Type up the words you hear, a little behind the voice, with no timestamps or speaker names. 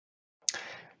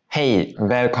Hej,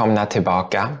 välkomna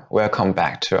tillbaka. Welcome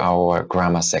back to our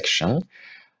grammar section.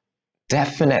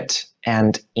 Definite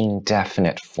and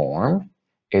indefinite form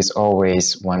is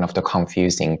always one of the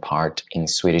confusing part in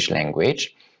Swedish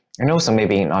language and also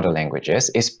maybe in other languages,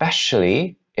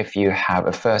 especially if you have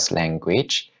a first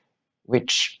language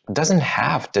which doesn't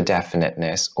have the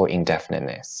definiteness or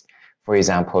indefiniteness. For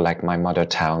example, like my mother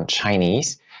tongue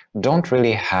Chinese don't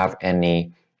really have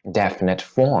any definite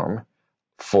form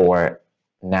for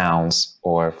nouns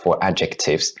or for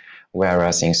adjectives,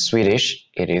 whereas in Swedish,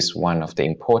 it is one of the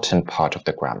important part of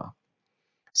the grammar.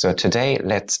 So today,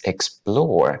 let's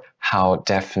explore how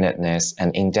definiteness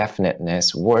and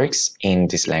indefiniteness works in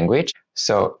this language.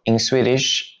 So in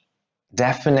Swedish,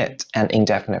 definite and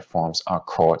indefinite forms are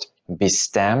called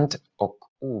bestämd och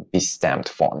obestämd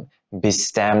form.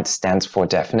 Bestämd stands for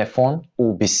definite form,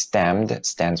 obestämd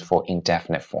stands for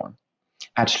indefinite form.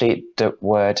 Actually, the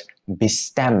word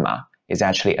bestämma is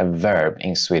actually a verb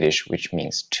in Swedish, which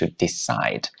means to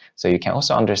decide. So you can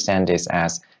also understand this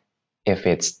as if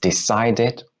it's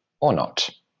decided or not.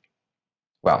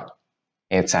 Well,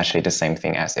 it's actually the same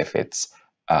thing as if it's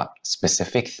a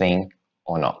specific thing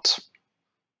or not.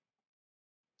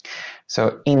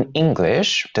 So in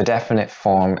English, the definite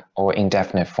form or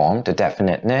indefinite form, the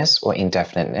definiteness or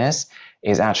indefiniteness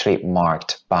is actually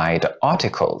marked by the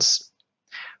articles.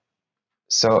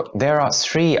 So there are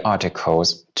three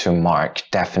articles to mark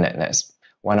definiteness.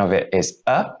 One of it is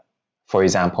a. For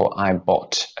example, I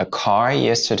bought a car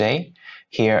yesterday.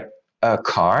 Here, a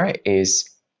car is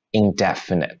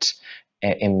indefinite.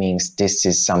 It means this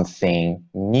is something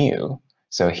new.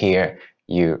 So here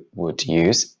you would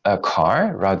use a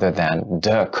car rather than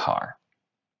the car.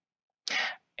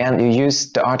 And you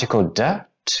use the article the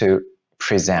to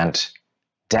present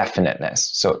definiteness.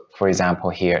 So for example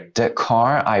here, the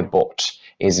car I bought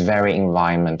is very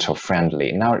environmental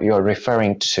friendly. Now you're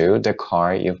referring to the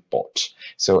car you've bought.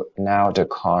 So now the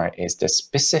car is the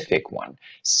specific one.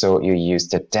 So you use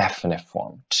the definite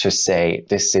form to say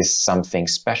this is something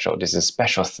special. This is a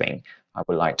special thing I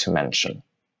would like to mention.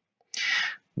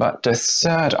 But the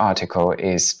third article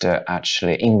is the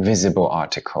actually invisible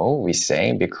article, we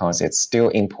say, because it's still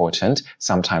important.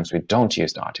 Sometimes we don't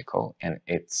use the article and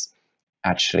it's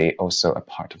actually also a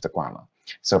part of the grammar.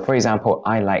 So for example,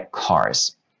 I like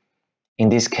cars. In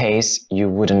this case, you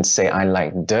wouldn't say I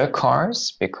like the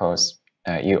cars because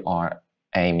you are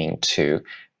aiming to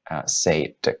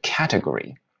say the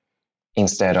category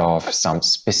instead of some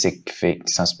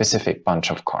specific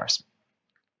bunch of cars.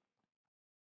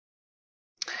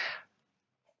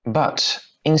 But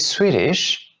in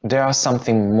Swedish, there are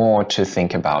something more to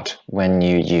think about when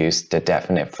you use the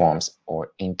definite forms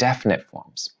or indefinite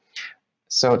forms.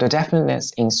 So the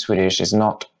definiteness in Swedish is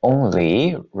not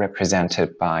only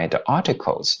represented by the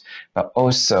articles, but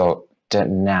also the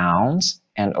nouns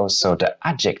and also the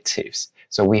adjectives.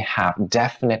 So we have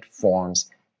definite forms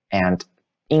and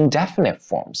indefinite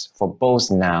forms for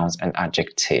both nouns and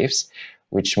adjectives,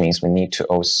 which means we need to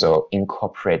also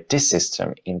incorporate this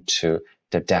system into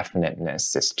the definiteness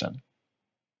system.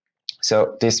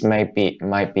 So this might be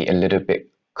a little bit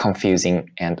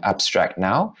confusing and abstract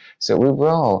now. So we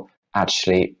will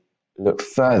actually look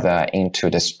further into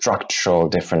the structural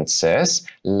differences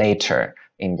later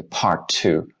in the part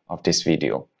 2 of this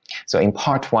video. So in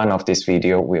part 1 of this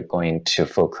video, we're going to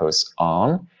focus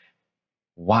on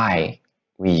why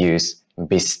we use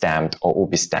bestämd or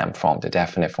obestämd form, the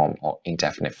definite form or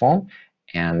indefinite form,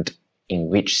 and in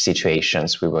which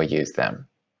situations we will use them.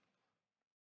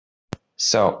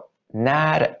 So,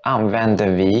 när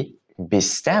använder vi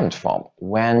bestämd form?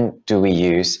 When do we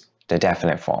use the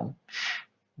definite form?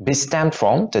 Bestämd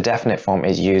form, the definite form,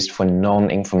 is used for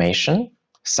known information,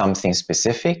 something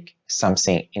specific,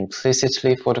 something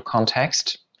implicitly for the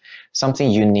context,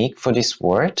 something unique for this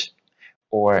word,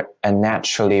 or a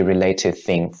naturally related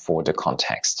thing for the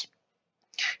context.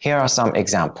 Here are some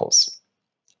examples.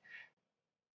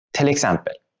 Till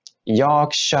exempel,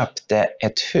 jag köpte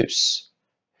ett hus.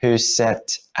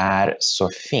 Huset är så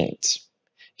fint.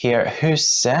 Here,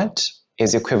 huset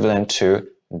is equivalent to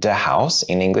the house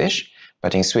in English,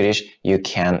 but in Swedish you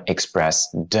can express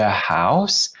the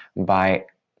house by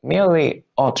merely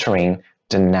altering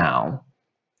the noun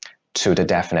to the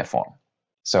definite form.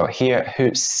 So here,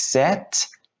 huset,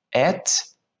 ett,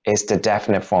 is the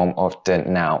definite form of the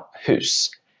noun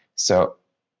hus. So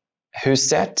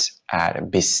huset är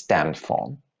bestämd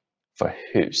form för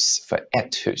hus, för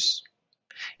ett hus.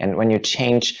 And when you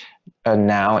change a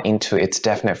noun into its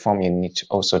definite form, you need to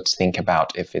also think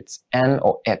about if it's en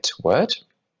or ett word.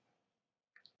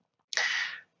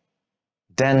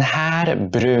 Den här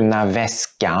bruna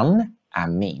väskan är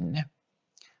min.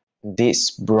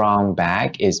 this brown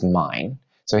bag is mine.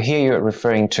 So here you're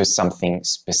referring to something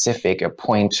specific, a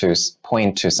point to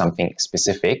something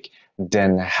specific.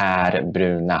 Den här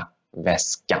bruna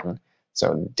väskan.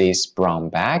 So this brown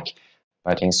bag.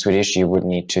 But in Swedish, you would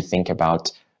need to think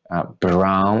about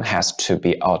brown has to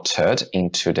be altered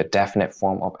into the definite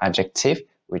form of adjective,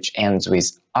 which ends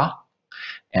with a.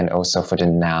 And also for the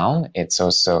noun, it's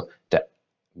also the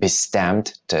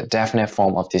bestämd, the definite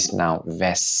form of this noun,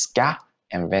 väska.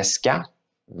 And väska,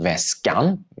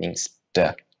 väskan means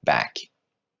the bag.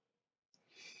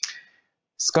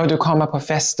 Ska du komma på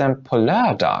festen på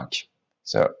lördag?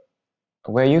 So,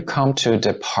 where you come to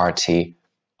the party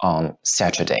on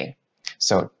Saturday.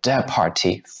 So, the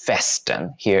party,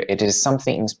 festen, here it is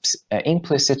something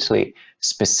implicitly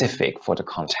specific for the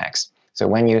context. So,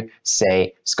 when you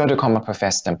say, ska du komma på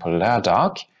festen på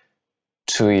lördag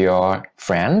to your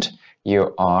friend,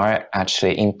 you are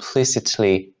actually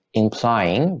implicitly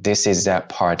implying this is the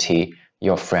party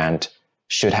your friend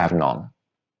should have known.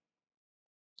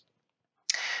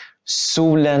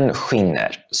 Solen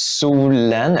skiner.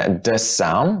 Solen, the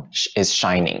sun, is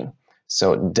shining.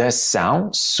 So the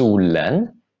sun,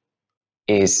 solen,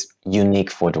 is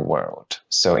unique for the world.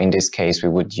 So in this case, we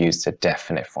would use the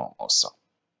definite form also.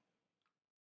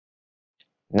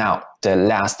 Now, the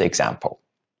last example.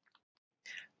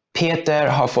 Peter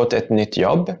har fått ett nytt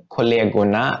jobb.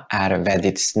 Kollegorna är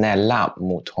väldigt snälla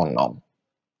mot honom.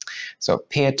 So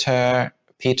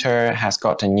Peter has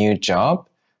got a new job.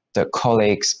 The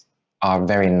colleagues are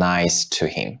very nice to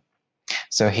him.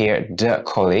 So here, the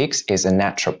colleagues is a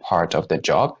natural part of the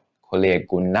job.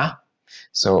 Kollegorna.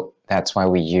 So that's why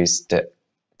we use the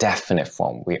definite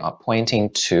form. We are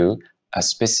pointing to a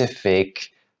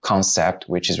specific concept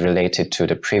which is related to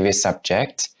the previous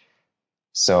subject.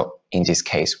 So in this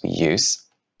case, we use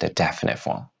the definite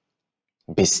form,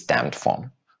 bestämd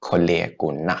form,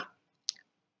 kollegorna.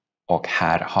 Och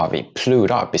här har vi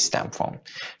plural bestämd form.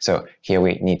 So here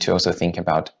we need to also think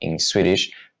about in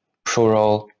Swedish,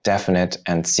 plural definite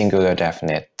and singular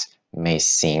definite may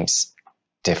seem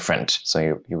different.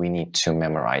 So we need to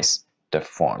memorize the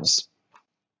forms.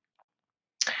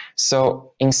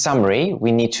 So in summary,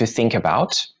 we need to think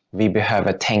about, vi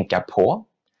behöver tänka på,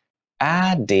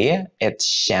 är det ett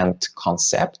känt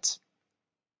koncept?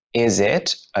 Is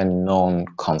it a known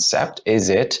concept? Is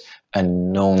it a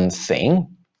known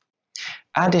thing?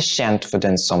 Är det känt för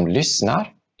den som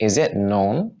lyssnar? Is it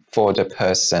known for the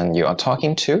person you are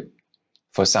talking to?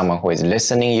 For someone who is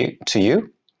listening to you?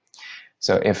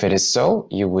 So if it is so,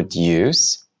 you would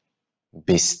use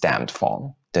bestämd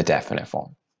form, the definite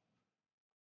form.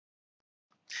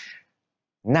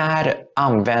 När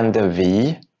använder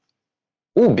vi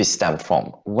obestämd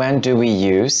form? When do we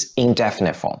use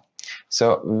indefinite form?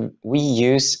 So we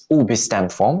use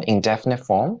obestämd form, indefinite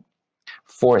form,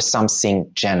 for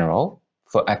something general,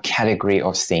 for a category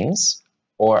of things,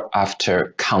 or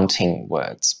after counting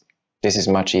words. This is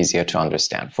much easier to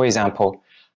understand. For example,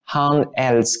 han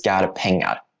älskar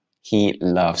pengar. He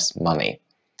loves money.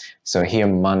 So here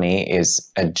money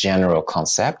is a general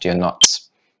concept. You're not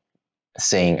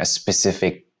saying a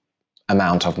specific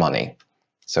amount of money.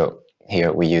 So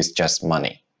here we use just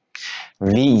money.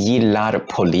 Vi gillar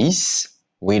polis.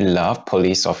 We love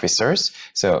police officers.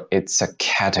 So it's a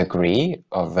category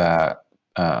of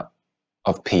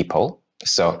people.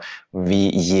 So vi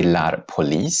gillar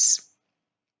polis.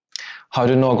 Har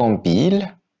du någon bil?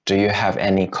 Do you have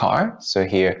any car? So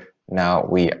here now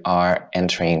we are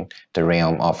entering the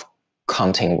realm of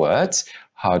counting words.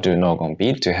 Har du någon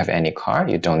bil? Do you have any car?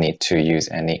 You don't need to use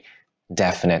any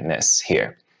definiteness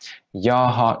here. Jag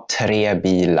har 3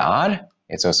 bilar.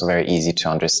 It's also very easy to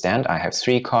understand. I have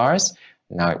 3 cars.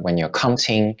 Now when you're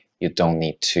counting, you don't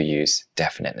need to use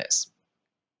definiteness.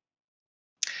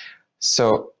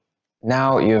 So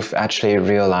now you've actually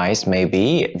realized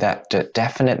maybe that the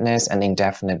definiteness and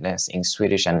indefiniteness in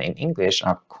Swedish and in English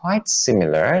are quite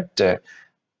similar.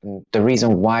 The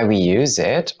reason why we use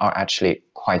it are actually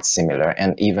quite similar,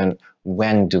 and even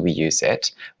when do we use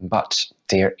it, but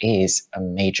there is a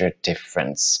major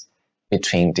difference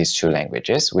between these two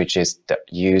languages, which is the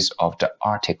use of the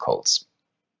articles.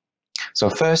 So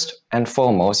first and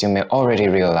foremost, you may already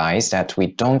realize that we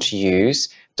don't use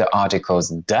the articles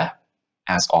the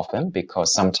as often,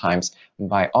 because sometimes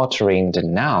by altering the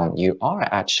noun, you are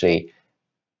actually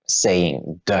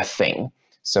saying the thing.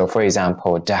 So for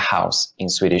example, the house in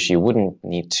Swedish, you wouldn't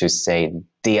need to say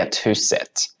det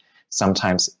huset.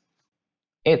 Sometimes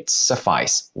it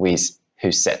suffices with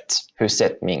huset.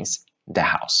 Huset means the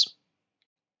house.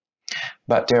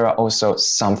 But there are also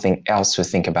something else to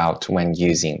think about when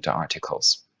using the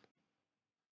articles.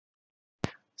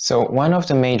 So one of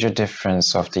the major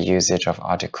differences of the usage of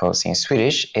articles in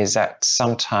Swedish is that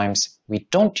sometimes we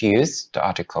don't use the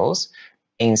articles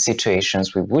in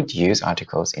situations we would use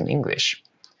articles in English.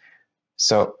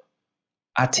 So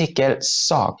artikel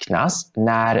saknas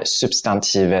när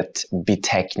substantivet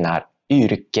betecknar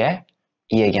yrke,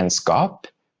 egenskap,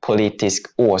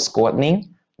 politisk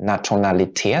åskådning,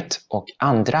 nationalitet och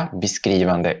andra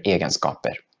beskrivande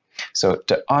egenskaper. So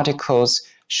the articles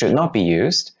should not be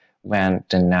used when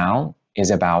the noun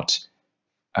is about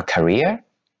a career,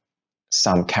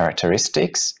 some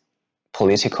characteristics,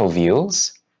 political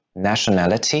views,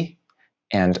 nationality,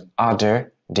 and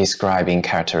other describing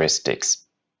characteristics.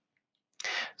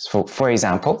 So for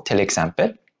example, till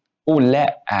exempel,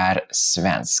 Olle är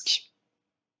svensk.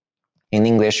 In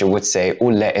English you would say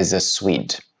Olle is a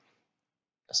Swede.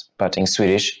 But in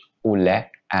Swedish, Olle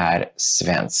är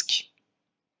svensk.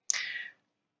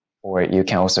 Or you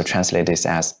can also translate this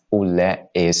as Olle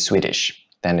is Swedish.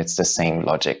 Then it's the same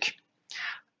logic.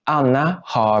 Anna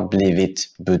har blivit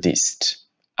buddhist.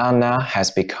 Anna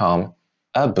has become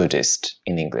a Buddhist.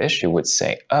 In English, you would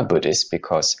say a Buddhist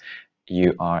because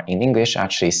you are in English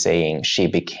actually saying she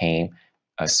became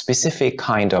a specific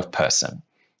kind of person.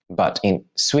 But in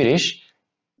Swedish,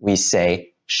 we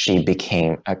say she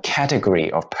became a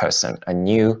category of person, a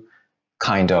new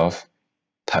kind of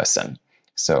person.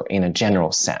 So in a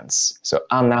general sense. So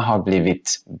Anna har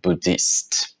blivit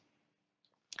buddhist.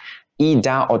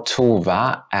 Ida och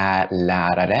Tova är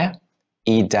lärare.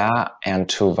 Ida and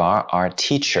Tova are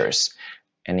teachers.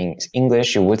 And in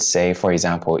English, you would say, for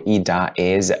example, Ida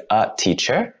is a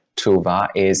teacher. Tova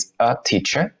is a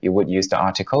teacher. You would use the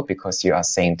article because you are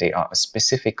saying they are a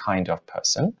specific kind of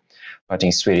person. But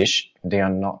in Swedish, they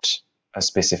are not a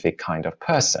specific kind of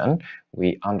person.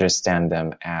 We understand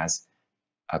them as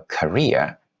a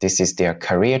career. This is their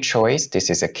career choice. This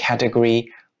is a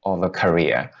category of a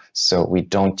career. So we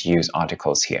don't use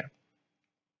articles here.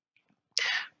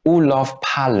 Olof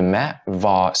Palme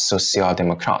var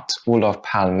socialdemokrat. Olof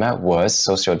Palme was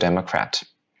social democrat.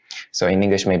 So in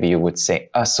English, maybe you would say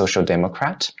a social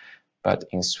democrat, but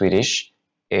in Swedish,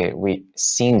 we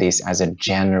see this as a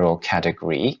general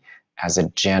category, as a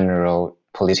general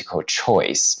political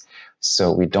choice.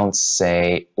 So we don't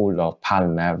say Olof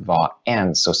Palme var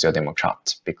en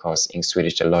socialdemokrat, because in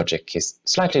Swedish the logic is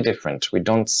slightly different. We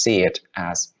don't see it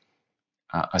as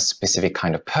a specific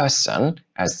kind of person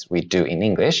as we do in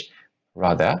English.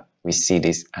 Rather, we see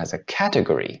this as a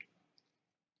category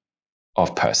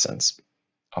of persons,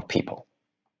 of people.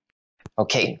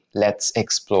 Okay, let's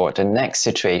explore the next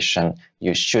situation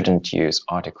you shouldn't use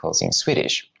articles in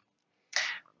Swedish.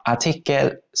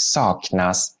 Artikel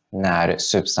saknas när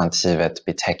substantivet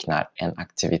betecknar en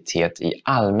aktivitet i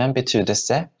allmän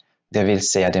betydelse, det vill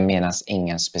säga det menas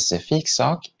ingen specifik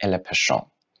sak eller person.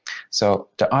 So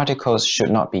the articles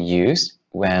should not be used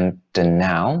when the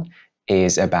noun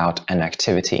is about an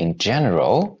activity in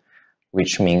general,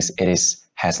 which means it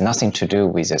has nothing to do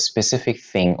with a specific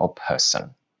thing or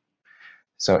person.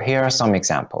 So here are some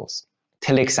examples.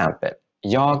 Till exempel,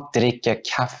 jag dricker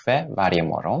kaffe varje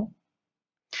morgon.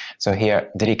 So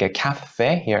here, dricka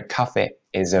kaffe, here kaffe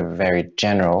is a very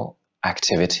general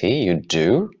activity you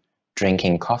do,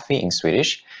 drinking coffee in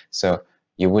Swedish. So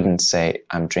you wouldn't say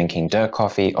I'm drinking the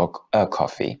coffee or a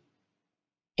coffee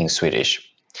in Swedish.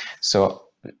 So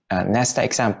nästa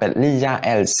exempel, Lia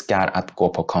älskar att gå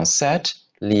på konsert.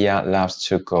 Lia loves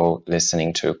to go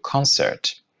listening to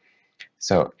concert.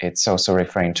 So it's also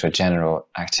referring to a general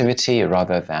activity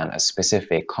rather than a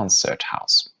specific concert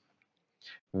house.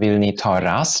 Vill ni ta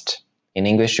rast? In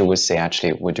English you would say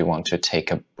actually would you want to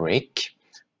take a break,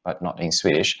 but not in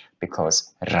Swedish,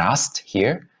 because rast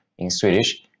here in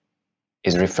Swedish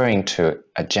is referring to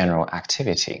a general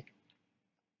activity.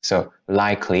 So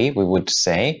likely we would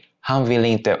say han vill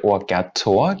inte åka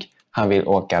tåg, han vill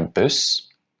åka buss.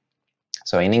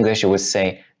 So in English you would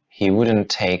say he wouldn't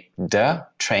take the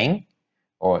train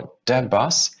or the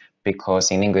bus, because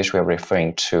in English we are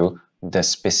referring to the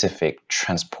specific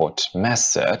transport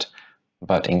method,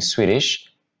 but in Swedish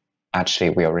actually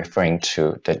we are referring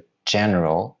to the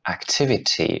general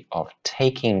activity of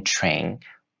taking train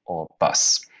or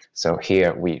bus. So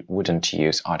here we wouldn't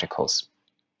use articles.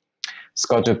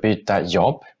 Ska du byta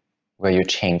jobb? Where you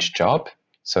change job.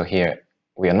 So here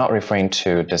we are not referring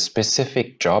to the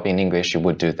specific job. In English you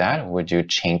would do that. Would you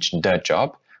change the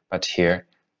job? But here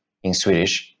in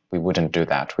Swedish we wouldn't do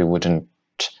that. We wouldn't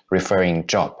referring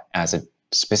job as a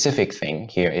specific thing.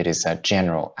 Here it is a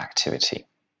general activity.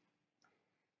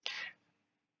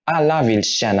 Alla vill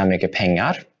tjäna mycket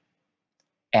pengar.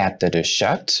 Äter du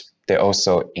kött? They're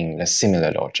also in the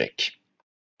similar logic.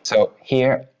 So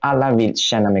here, alla vill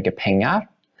tjäna mycket pengar.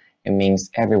 it means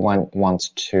everyone wants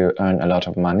to earn a lot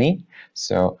of money.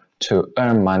 So to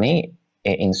earn money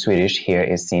in Swedish here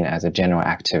is seen as a general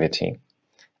activity.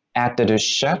 Äter du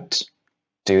kött?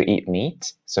 Do you eat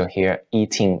meat? So here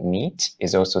eating meat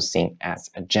is also seen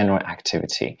as a general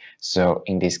activity. So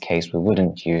in this case we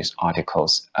wouldn't use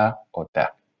articles a och de.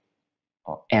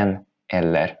 Och en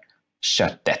eller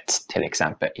köttet till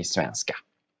exempel i svenska.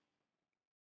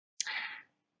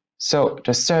 So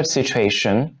the third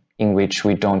situation in which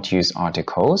we don't use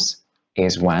articles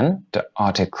is when the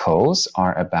articles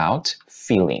are about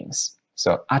feelings.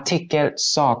 Så artikel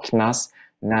saknas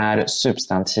när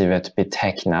substantivet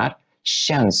betecknar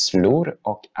känslor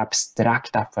och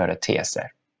abstrakta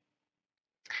företeelser.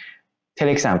 Till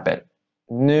exempel,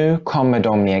 nu kommer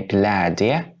de med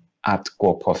glädje att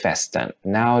gå på festen.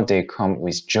 Now they come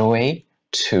with joy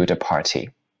to the party.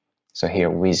 So here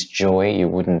with joy you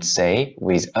wouldn't say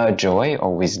with a joy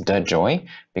or with the joy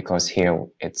because here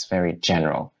it's very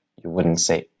general. You wouldn't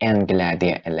say en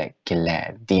glädje eller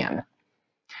glädjen.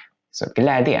 Så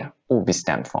glädje,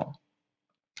 obestämd form.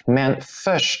 Men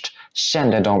först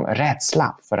kände de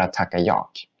rädsla för att tacka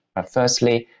ja. But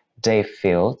firstly, they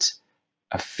felt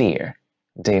a fear.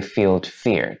 They felt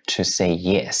fear to say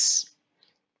yes.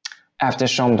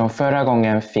 Eftersom de förra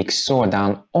gången fick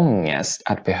sådan ångest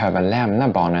att behöva lämna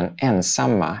barnen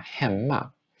ensamma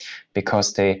hemma.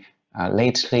 Because they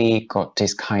lately got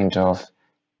this kind of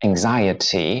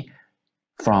anxiety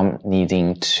from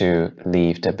needing to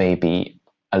leave the baby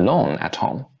alone at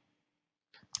home.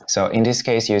 So in this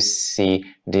case you see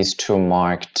these two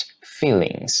marked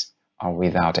feelings are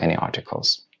without any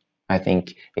articles. I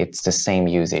think it's the same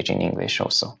usage in English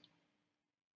also.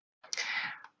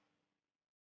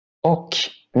 Och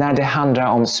när det handlar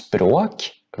om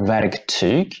språk,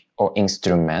 verktyg och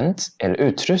instrument eller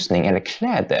utrustning eller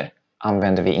kläder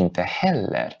använder vi inte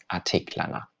heller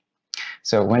artiklarna.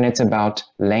 So when it's about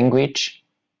language,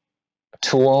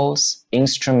 tools,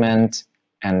 instrument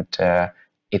and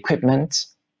equipment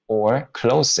or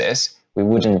clothes, we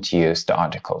wouldn't use the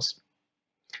articles.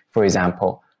 For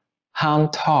example,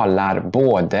 han talar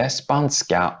både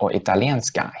spanska och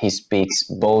italienska. He speaks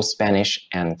both Spanish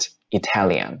and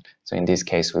Italian. So in this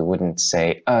case we wouldn't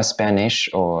say a Spanish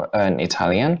or an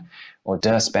Italian or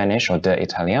the Spanish or the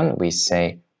Italian. We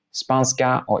say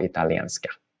spanska och italienska.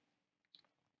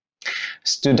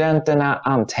 Studenterna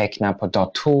antecknar på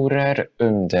datorer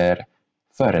under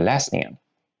föreläsningen.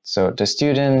 So the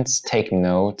students take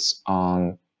notes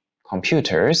on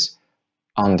computers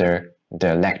under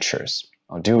the lectures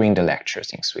or during the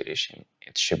lectures in Swedish.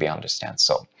 It should be understood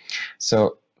so.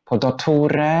 So på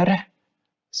datorer,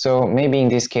 so maybe in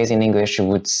this case in English you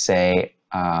would say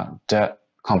the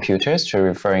computers, so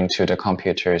referring to the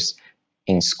computers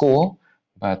in school,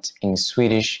 but in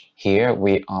Swedish here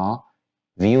we are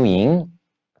viewing,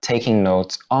 taking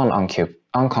notes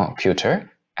on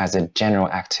computer as a general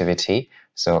activity,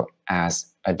 so as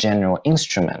a general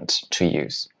instrument to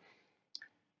use.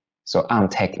 Så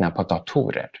anteckna på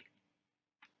datorer.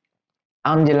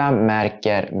 Angela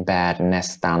Merker bär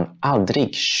nästan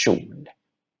aldrig kjol.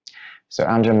 So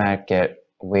Angela Merker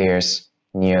wears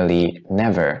nearly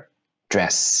never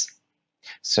dress.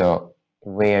 So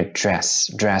wear dress.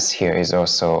 Dress here is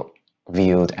also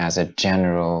viewed as a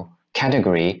general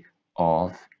category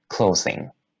of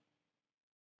clothing.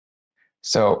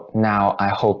 So now I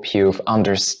hope you've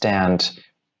understand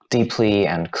deeply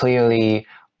and clearly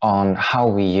on how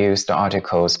we use the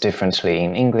articles differently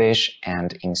in English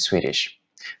and in Swedish.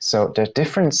 So the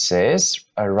differences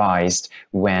arise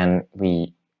when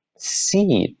we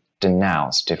see the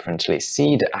nouns differently,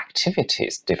 see the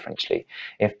activities differently.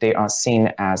 If they are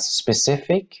seen as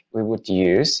specific, we would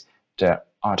use the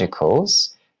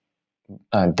articles,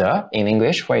 the in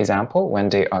English, for example. When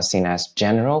they are seen as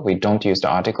general, we don't use the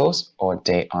articles, or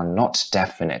they are not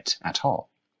definite at all.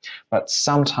 But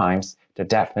sometimes the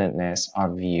definiteness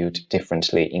are viewed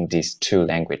differently in these two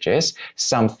languages.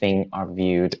 Something are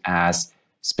viewed as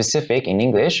specific in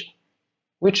English,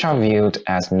 which are viewed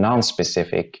as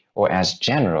non-specific or as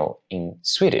general in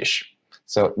Swedish.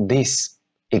 So this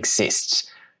exists.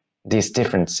 These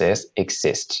differences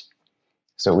exist.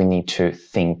 So we need to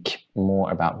think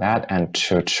more about that and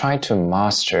to try to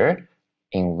master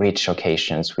in which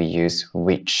occasions we use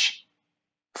which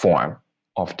form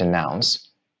of the nouns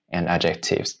and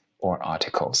adjectives or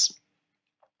articles.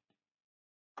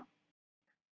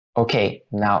 Okay,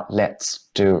 now let's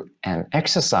do an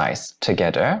exercise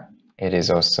together. It is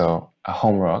also a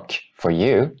homework for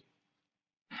you.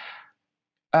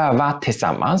 Öva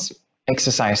tillsammans.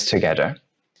 Exercise together.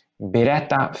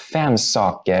 Berätta 5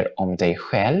 saker om dig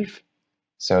själv.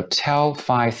 So tell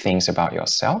 5 things about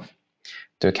yourself.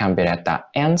 Du kan berätta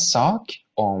en sak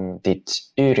om ditt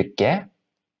yrke,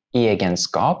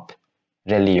 egenskap,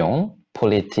 religion,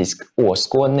 politisk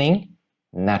åskådning,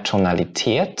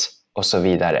 nationalitet och så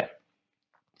vidare.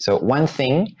 So one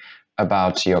thing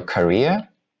about your career,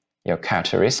 your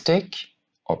characteristic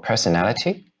or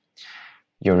personality,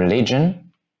 your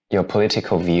religion, your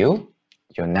political view,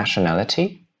 your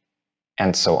nationality,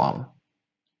 and so on.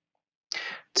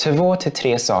 2 till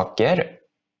 3 saker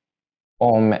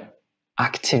om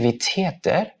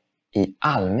aktiviteter i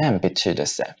allmän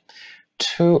betydelse.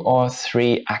 2 or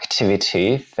 3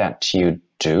 activities that you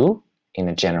do in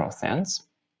a general sense.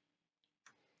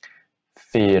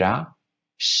 4.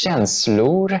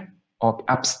 Känslor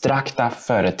och abstrakta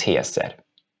företeelser.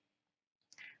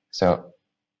 So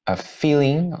a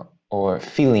feeling or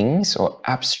feelings or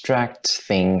abstract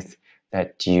things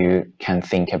that you can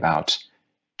think about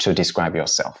to describe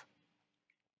yourself.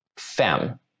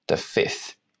 5. The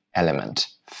 5th element.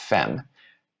 5.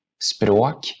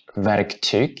 Språk,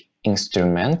 verktyg,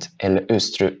 instrument eller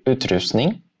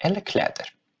utrustning eller kläder.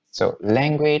 So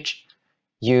language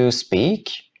you speak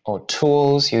or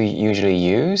tools you usually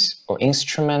use or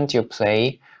instrument you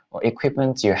play or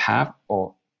equipment you have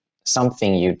or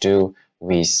something you do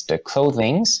with the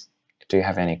clothings. Do you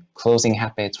have any clothing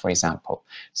habits, for example?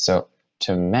 So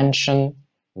to mention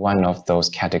one of those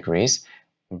categories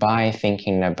by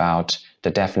thinking about the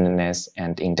definiteness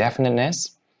and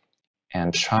indefiniteness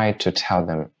and try to tell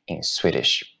them in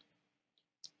Swedish.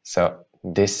 So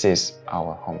this is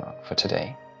our homework for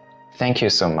today. Thank you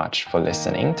so much for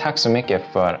listening. Tack så mycket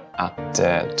för att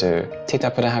du tittar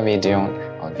på den här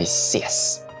videon och vi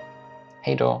ses.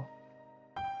 Hej då!